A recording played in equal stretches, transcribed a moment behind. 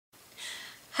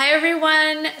Hi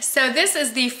everyone! So this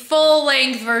is the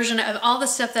full-length version of all the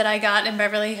stuff that I got in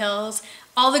Beverly Hills.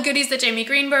 All the goodies that Jamie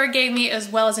Greenberg gave me, as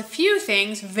well as a few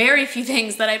things, very few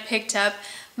things that I picked up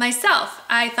myself.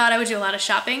 I thought I would do a lot of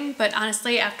shopping, but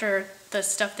honestly, after the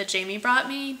stuff that Jamie brought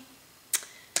me,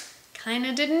 kind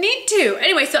of didn't need to.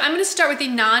 Anyway, so I'm going to start with the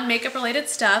non-makeup related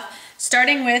stuff,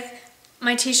 starting with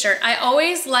my t-shirt. I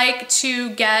always like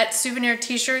to get souvenir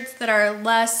t-shirts that are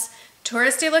less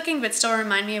touristy looking but still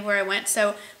remind me of where I went.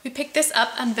 So we picked this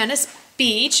up on Venice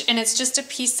Beach, and it's just a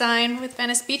peace sign with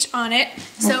Venice Beach on it.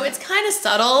 So it's kind of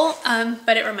subtle,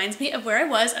 but it reminds me of where I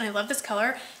was, and I love this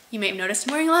color. You may have noticed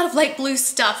I'm wearing a lot of light blue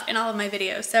stuff in all of my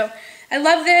videos. So I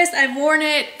love this. I've worn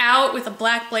it out with a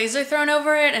black blazer thrown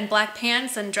over it and black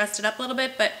pants and dressed it up a little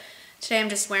bit, but today I'm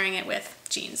just wearing it with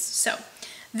jeans. So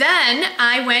then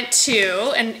I went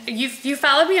to, and you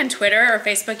followed me on Twitter or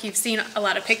Facebook, you've seen a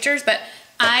lot of pictures, but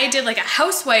I did like a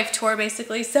housewife tour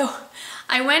basically. So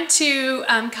I went to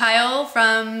Kyle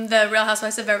from the Real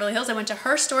Housewives of Beverly Hills. I went to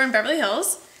her store in Beverly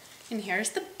Hills, and here's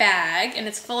the bag, and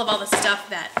it's full of all the stuff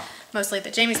that mostly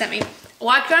that Jamie sent me.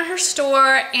 Walked around her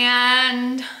store,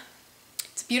 and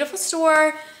it's a beautiful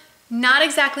store. Not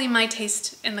exactly my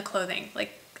taste in the clothing.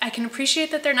 Like, I can appreciate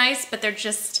that they're nice, but they're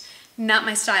just not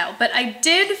my style. But I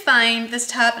did find this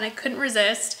top, and I couldn't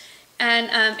resist, and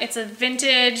it's a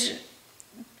vintage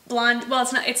blonde, well,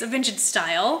 it's not, it's a vintage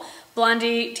style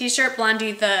Blondie t-shirt,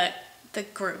 Blondie the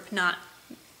group, not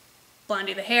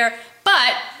Blondie the hair,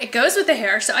 but it goes with the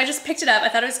hair, so I just picked it up. I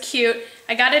thought it was cute.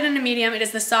 I got it in a medium. It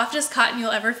is the softest cotton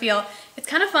you'll ever feel. It's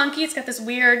kind of funky. It's got this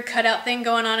weird cutout thing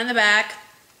going on in the back.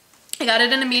 I got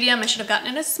it in a medium. I should have gotten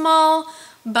it in a small,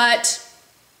 but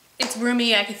it's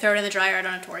roomy. I could throw it in the dryer. I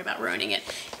don't have to worry about ruining it.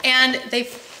 And they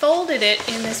folded it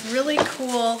in this really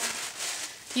cool,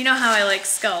 you know how I like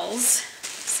skulls.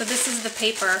 So this is the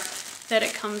paper that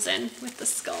it comes in with the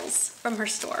skulls from her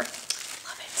store.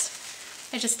 Love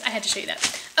it. I had to show you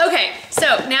that. Okay,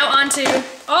 so now on to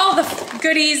all the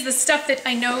goodies, the stuff that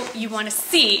I know you want to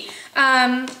see.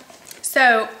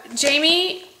 So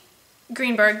Jamie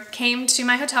Greenberg came to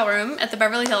my hotel room at the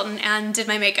Beverly Hilton and did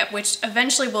my makeup, which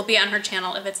eventually will be on her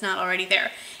channel if it's not already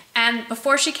there. And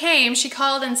before she came, she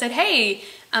called and said, hey,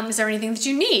 is there anything that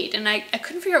you need? And I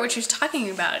couldn't figure out what she was talking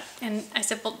about. And I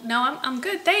said, well, no, I'm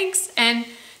good, thanks. And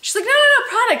she's like, no,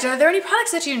 product. Are there any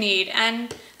products that you need?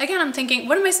 And again, I'm thinking,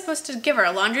 what am I supposed to give her,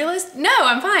 a laundry list? No,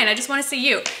 I'm fine. I just want to see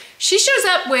you. She shows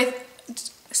up with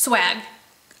swag.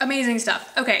 Amazing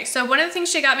stuff. Okay, so one of the things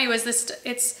she got me was this,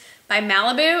 it's by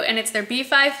Malibu, and it's their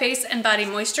B5 Face and Body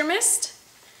Moisture Mist,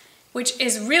 which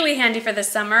is really handy for the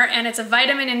summer, and it's a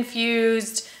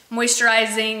vitamin-infused,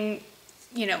 moisturizing,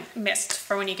 you know, mist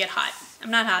for when you get hot.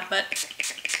 I'm not hot, but,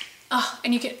 oh,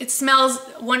 and it smells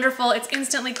wonderful. It's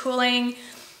instantly cooling.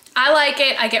 I like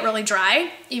it. I get really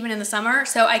dry, even in the summer,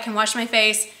 so I can wash my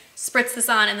face, spritz this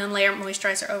on, and then layer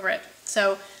moisturizer over it.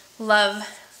 So, love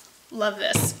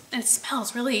this. And it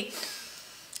smells really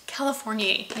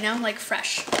California-y, you know, like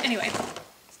fresh. Anyway,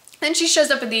 then she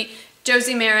shows up with the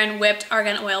Josie Maran Whipped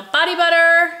Argan Oil Body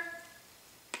Butter,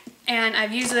 and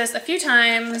I've used this a few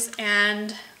times,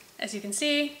 and as you can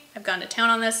see, I've gone to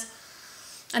town on this.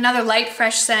 Another light,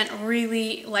 fresh scent.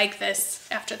 Really like this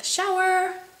after the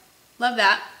shower. Love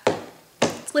that.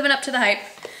 It's living up to the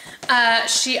hype.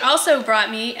 She also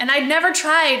brought me, and I'd never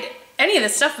tried any of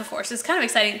this stuff before, so it's kind of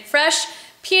exciting. Fresh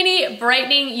Peony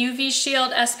Brightening UV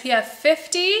Shield SPF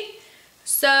 50.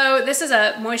 So this is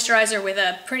a moisturizer with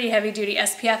a pretty heavy-duty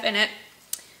SPF in it.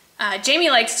 Jamie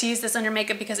likes to use this under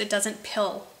makeup because it doesn't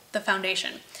pill the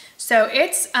foundation. So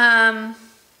it's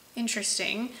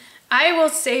interesting. I will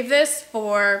save this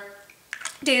for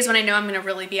days when I know I'm going to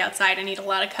really be outside and need a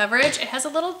lot of coverage. It has a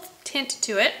little tint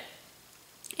to it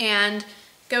and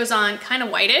goes on kind of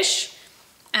whitish,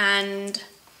 and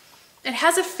it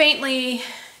has a faint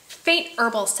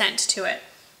herbal scent to it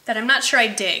that I'm not sure I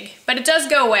dig, but it does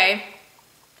go away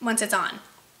once it's on.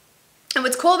 And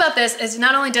what's cool about this is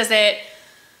not only does it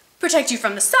protect you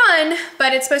from the sun,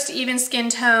 but it's supposed to even skin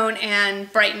tone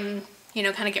and brighten, you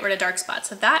know, kind of get rid of dark spots.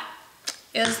 So that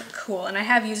is cool, and I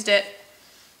have used it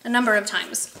a number of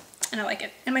times, and I like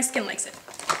it, and my skin likes it.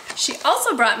 She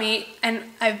also brought me, and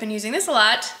I've been using this a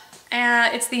lot,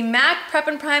 it's the MAC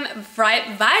Prep+Prime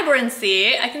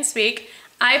Vibrancy, I can speak,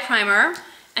 eye primer,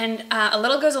 and a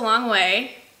little goes a long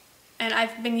way, and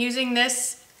I've been using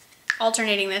this,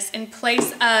 alternating this in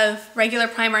place of regular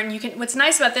primer, and you can, what's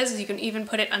nice about this is you can even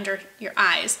put it under your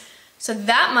eyes. So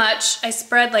that much, I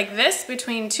spread like this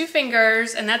between 2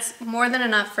 fingers, and that's more than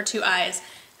enough for 2 eyes.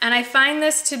 And I find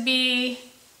this to be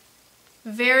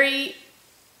very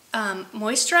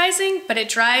moisturizing, but it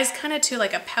dries kind of to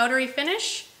like a powdery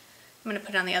finish. I'm gonna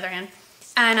put it on the other hand.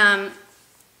 And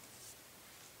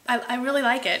I really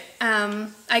like it.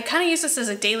 I kind of use this as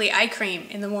a daily eye cream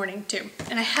in the morning too,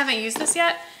 and I haven't used this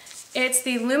yet. It's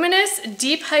the Luminous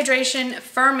Deep Hydration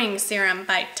Firming Serum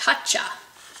by Tatcha.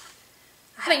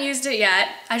 I haven't used it yet.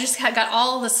 I just got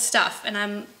all this stuff and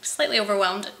I'm slightly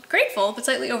overwhelmed. Grateful, but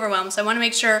slightly overwhelmed. So I want to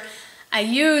make sure I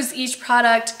use each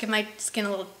product, give my skin a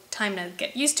little time to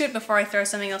get used to it before I throw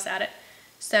something else at it.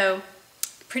 So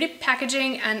pretty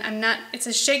packaging, and it's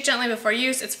a shake gently before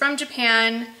use. It's from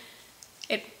Japan.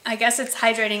 I guess it's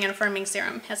hydrating and firming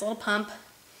serum. It has a little pump.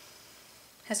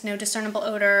 Has no discernible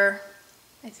odor,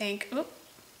 I think. Oop.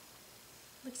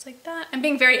 Looks like that. I'm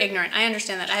being very ignorant. I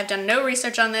understand that. I have done no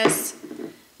research on this.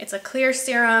 It's a clear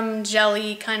serum,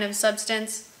 jelly kind of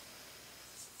substance.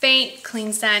 Faint,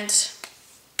 clean scent.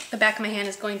 The back of my hand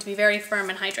is going to be very firm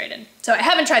and hydrated. So I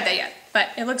haven't tried that yet, but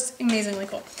it looks amazingly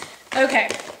cool. Okay,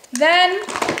 then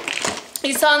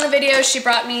you saw in the video she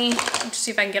brought me, let's see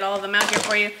if I can get all of them out here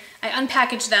for you. I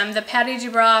unpackaged them, the Patti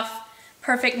Dubroff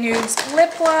Perfect Nudes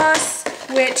Lip Gloss,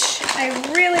 which I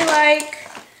really like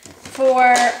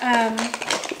for,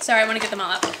 sorry, I want to get them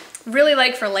all up. Really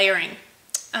like for layering.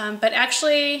 But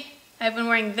actually, I've been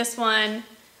wearing this one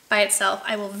by itself.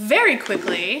 I will very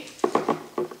quickly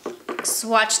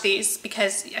swatch these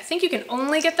because I think you can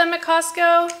only get them at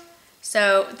Costco.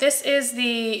 So this is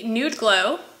the Nude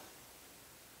Glow.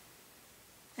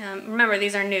 Remember,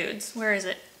 these are nudes. Where is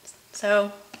it?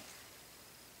 So,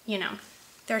 you know,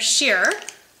 they're sheer.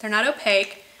 They're not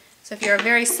opaque. So if you're a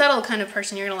very subtle kind of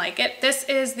person, you're gonna like it. This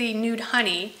is the Nude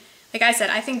Honey. Like I said,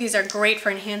 I think these are great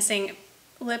for enhancing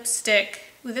lipstick.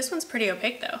 Ooh, this one's pretty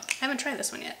opaque though. I haven't tried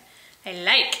this one yet. I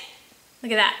like.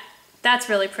 Look at that. That's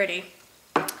really pretty.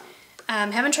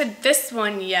 Haven't tried this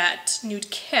one yet, Nude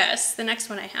Kiss, the next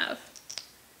one I have.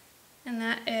 And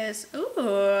that is, ooh,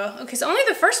 okay, so only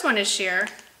the first one is sheer,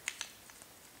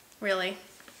 really.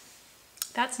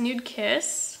 That's Nude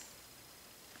Kiss.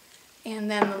 And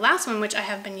then the last one, which I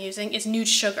have been using, is Nude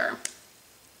Sugar.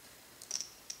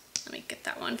 Let me get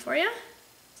that one for you.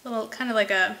 It's a little, kind of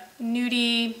like a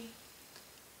nudie,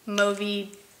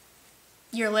 mauvey,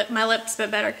 my lips but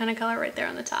better kind of color right there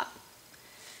on the top.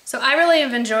 So I really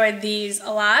have enjoyed these a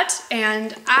lot,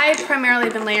 and I've primarily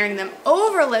been layering them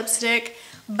over lipstick,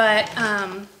 but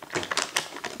I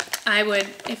would,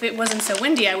 if it wasn't so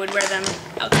windy, I would wear them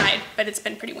outside, but it's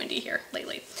been pretty windy here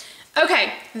lately.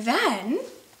 Okay, then,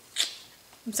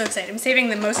 I'm so excited. I'm saving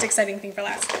the most exciting thing for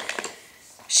last.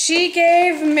 She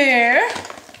gave me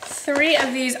 3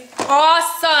 of these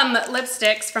awesome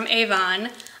lipsticks from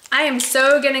Avon. I am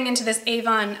so getting into this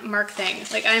Avon mark thing.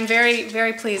 Like, I'm very,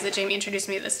 very pleased that Jamie introduced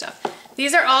me to this stuff.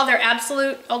 These are all their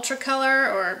Absolute Ultra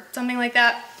Color or something like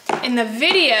that. In the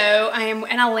video,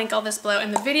 and I'll link all this below.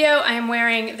 In the video, I am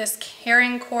wearing this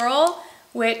Caring Coral,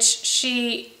 which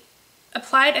she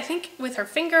applied, I think, with her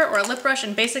finger or a lip brush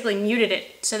and basically muted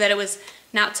it so that it was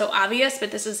not so obvious,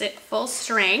 but this is it full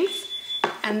strength.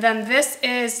 And then this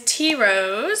is Tea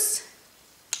Rose.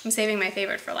 I'm saving my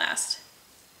favorite for last.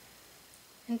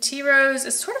 And Tea Rose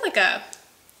is sort of like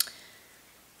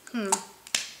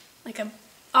a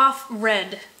off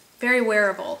red, very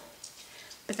wearable.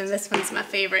 But then this one's my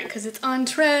favorite because it's on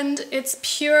trend. It's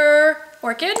pure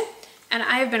orchid, and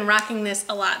I've been rocking this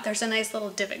a lot. There's a nice little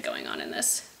divot going on in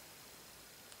this.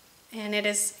 And it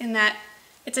is in that,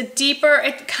 it's a deeper,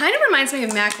 it kind of reminds me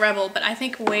of MAC Rebel, but I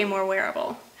think way more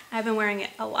wearable. I've been wearing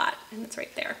it a lot, and it's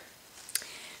right there.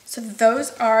 So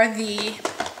those are the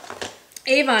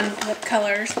Avon lip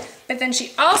colors, but then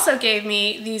she also gave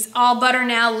me these All Butter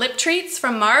Now lip treats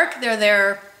from Mark. They're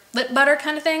their lip butter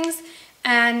kind of things,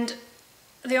 and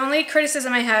the only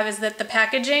criticism I have is that the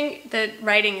packaging, the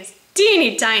writing is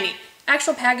teeny tiny.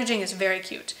 Actual packaging is very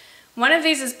cute. One of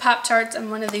these is Pop-Tarts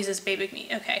and one of these is Baby Me.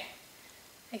 Okay,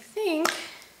 I think,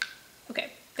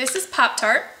 okay, this is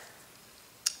Pop-Tart,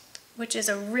 which is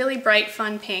a really bright,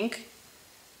 fun pink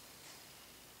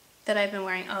that I've been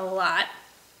wearing a lot.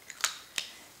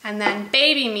 And then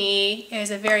Baby Me is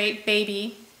a very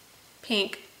baby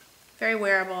pink, very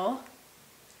wearable.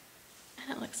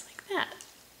 And it looks like that.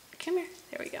 Come here,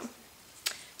 there we go.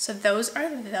 So those are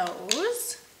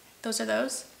those. Those are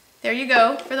those. There you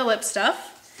go for the lip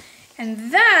stuff.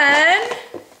 And then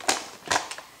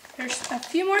there's a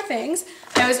few more things.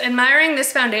 I was admiring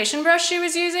this foundation brush she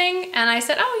was using, and I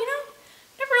said, oh, you know,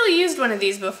 I've never really used one of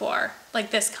these before,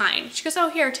 like this kind. She goes, oh,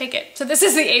 here, take it. So this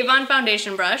is the Avon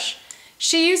foundation brush.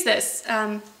 She used this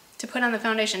to put on the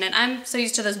foundation, and I'm so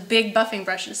used to those big buffing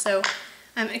brushes, so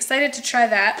I'm excited to try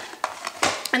that.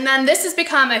 And then this has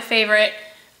become my favorite,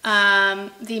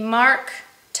 the Mark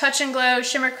Touch and Glow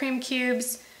Shimmer Cream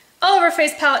Cubes All Over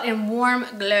Face Palette in Warm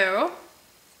Glow.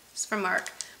 This is from Mark.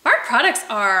 Mark products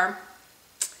are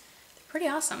pretty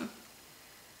awesome.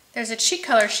 There's a cheek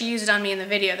color she used on me in the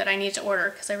video that I need to order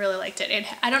because I really liked it.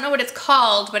 I don't know what it's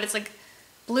called, but it's like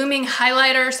Blooming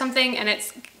Highlighter or something, and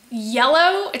it's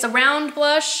yellow. It's a round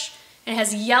blush, and it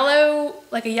has yellow,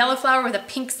 like a yellow flower with a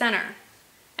pink center.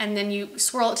 And then you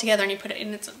swirl it together and you put it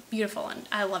in. It's beautiful, and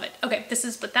I love it. Okay, this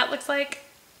is what that looks like.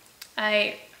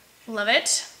 I love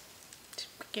it.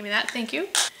 Give me that, thank you.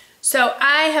 So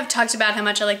I have talked about how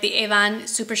much I like the Avon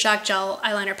Supershock Gel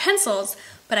Eyeliner Pencils,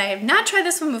 but I have not tried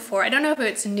this one before. I don't know if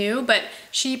it's new, but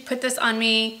she put this on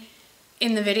me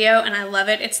in the video and I love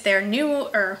it. It's their new,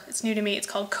 or it's new to me, it's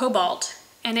called Cobalt.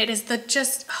 And it is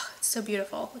it's so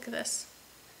beautiful. Look at this.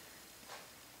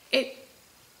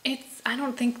 I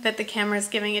don't think that the camera is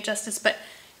giving it justice, but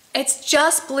it's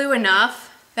just blue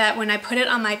enough that when I put it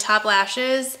on my top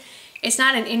lashes, it's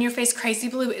not an in-your-face crazy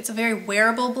blue, it's a very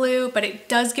wearable blue, but it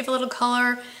does give a little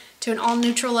color to an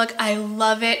all-neutral look. I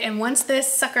love it, and once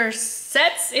this sucker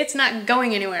sets, it's not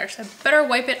going anywhere, so I better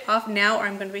wipe it off now or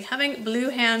I'm going to be having blue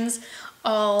hands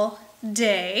all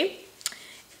day.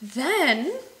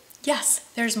 Then, yes,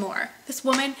 there's more. This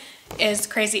woman is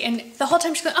crazy, and the whole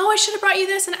time she's going, oh, I should have brought you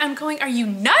this, and I'm going, are you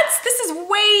nuts? This is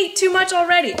way too much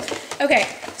already. Okay,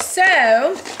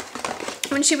 so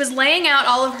when she was laying out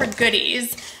all of her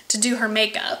goodies to do her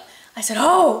makeup, I said,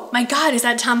 oh my God, is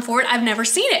that Tom Ford? I've never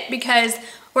seen it, because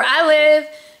where I live,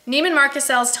 Neiman Marcus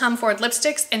sells Tom Ford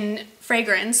lipsticks and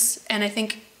fragrance, and I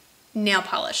think nail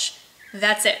polish.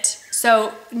 That's it.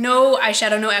 So no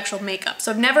eyeshadow, no actual makeup.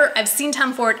 So I've seen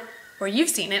Tom Ford, or you've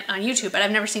seen it on YouTube, but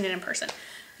I've never seen it in person.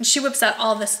 And she whips out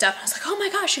all this stuff. I was like, oh my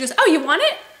gosh. She goes, oh, you want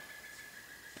it?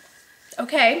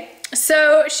 Okay.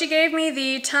 So she gave me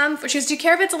the she goes, do you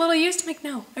care if it's a little used? I'm like,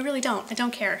 no, I really don't. I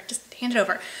don't care. Just hand it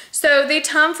over. So the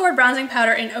Tom Ford bronzing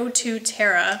powder in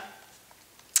Powder-Terra.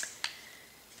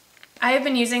 I have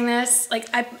been using this, like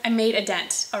I made a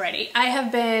dent already. I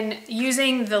have been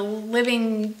using the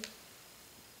living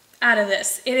out of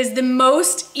this. It is the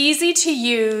most easy to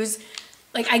use.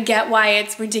 Like, I get why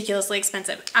it's ridiculously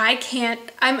expensive. I'm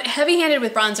heavy-handed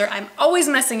with bronzer. I'm always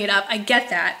messing it up. I get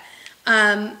that.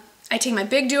 I take my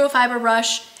big duo fiber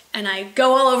brush and I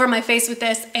go all over my face with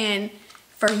this, and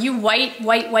for you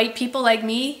white people like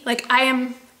me, like I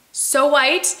am so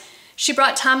white. She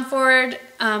brought Tom Ford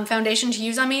foundation to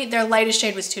use on me. Their lightest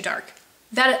shade was too dark.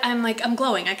 I'm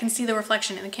glowing. I can see the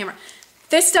reflection in the camera.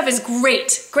 This stuff is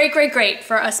great. Great, great, great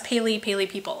for us paley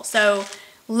people. So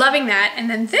loving that. And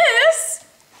then this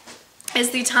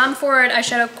is the Tom Ford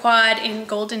eyeshadow quad in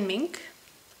Golden Mink.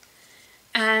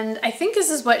 And I think this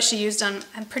is what she used on,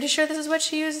 I'm pretty sure this is what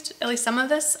she used, at least some of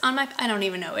this on my, I don't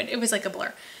even know. It was like a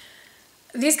blur.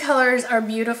 These colors are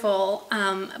beautiful,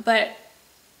 but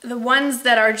the ones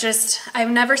that are just, I've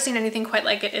never seen anything quite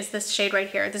like it is this shade right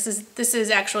here. This is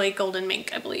actually Golden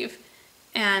Mink, I believe.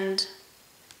 And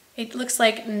it looks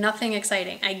like nothing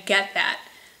exciting. I get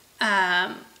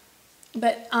that.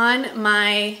 But on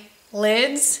my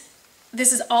lids,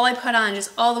 this is all I put on,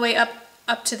 just all the way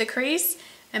up to the crease,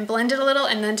 and blend it a little,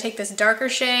 and then take this darker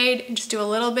shade and just do a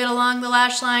little bit along the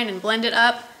lash line and blend it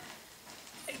up.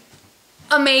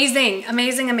 Amazing,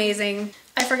 amazing, amazing.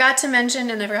 I forgot to mention,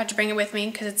 and I forgot to bring it with me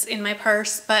because it's in my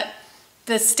purse, but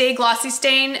the Stay Glossy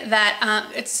stain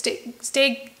that, it's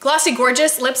Stay Glossy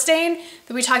Gorgeous lip stain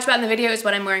that we talked about in the video is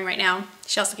what I'm wearing right now.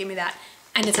 She also gave me that,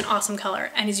 and it's an awesome color,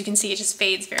 and as you can see, it just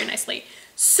fades very nicely.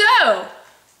 So,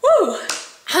 woo,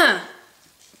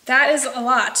 that is a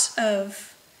lot of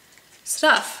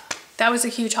stuff. That was a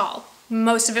huge haul.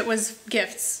 Most of it was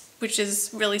gifts, which is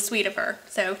really sweet of her.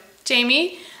 So,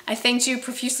 Jamie, I thanked you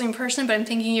profusely in person, but I'm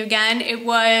thanking you again. It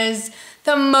was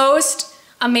the most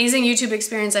amazing YouTube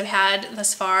experience I've had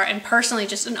thus far, and personally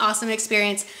just an awesome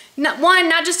experience.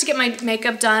 Not just to get my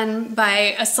makeup done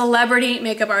by a celebrity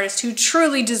makeup artist who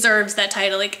truly deserves that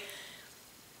title. Like,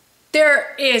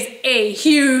 there is a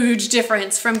huge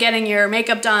difference from getting your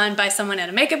makeup done by someone at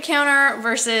a makeup counter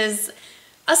versus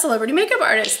a celebrity makeup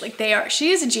artist. Like,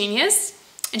 she is a genius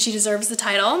and she deserves the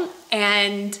title,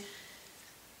 and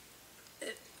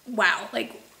wow,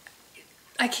 like,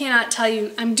 I cannot tell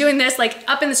you, I'm doing this like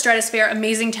up in the stratosphere,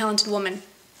 amazing, talented woman.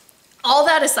 All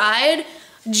that aside,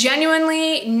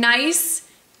 genuinely nice,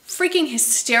 freaking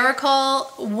hysterical,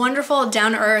 wonderful,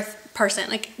 down-to-earth person.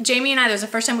 Like, Jamie and I, that was the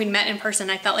first time we'd met in person.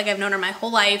 I felt like I've known her my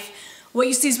whole life. What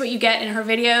you see is what you get in her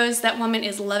videos. That woman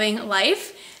is loving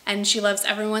life, and she loves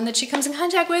everyone that she comes in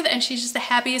contact with, and she's just the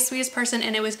happiest, sweetest person,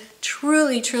 and it was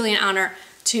truly, truly an honor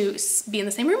to be in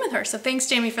the same room with her. So thanks,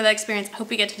 Jamie, for that experience. I hope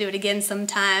we get to do it again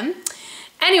sometime.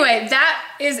 Anyway, that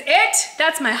is it.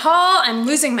 That's my haul. I'm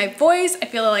losing my voice. I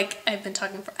feel like I've been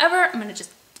talking forever. I'm gonna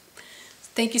just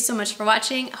thank you so much for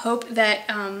watching. Hope that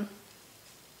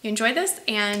you enjoyed this,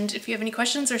 and if you have any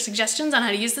questions or suggestions on how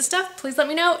to use this stuff, please let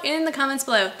me know in the comments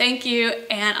below. Thank you,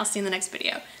 and I'll see you in the next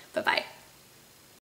video. Bye-bye.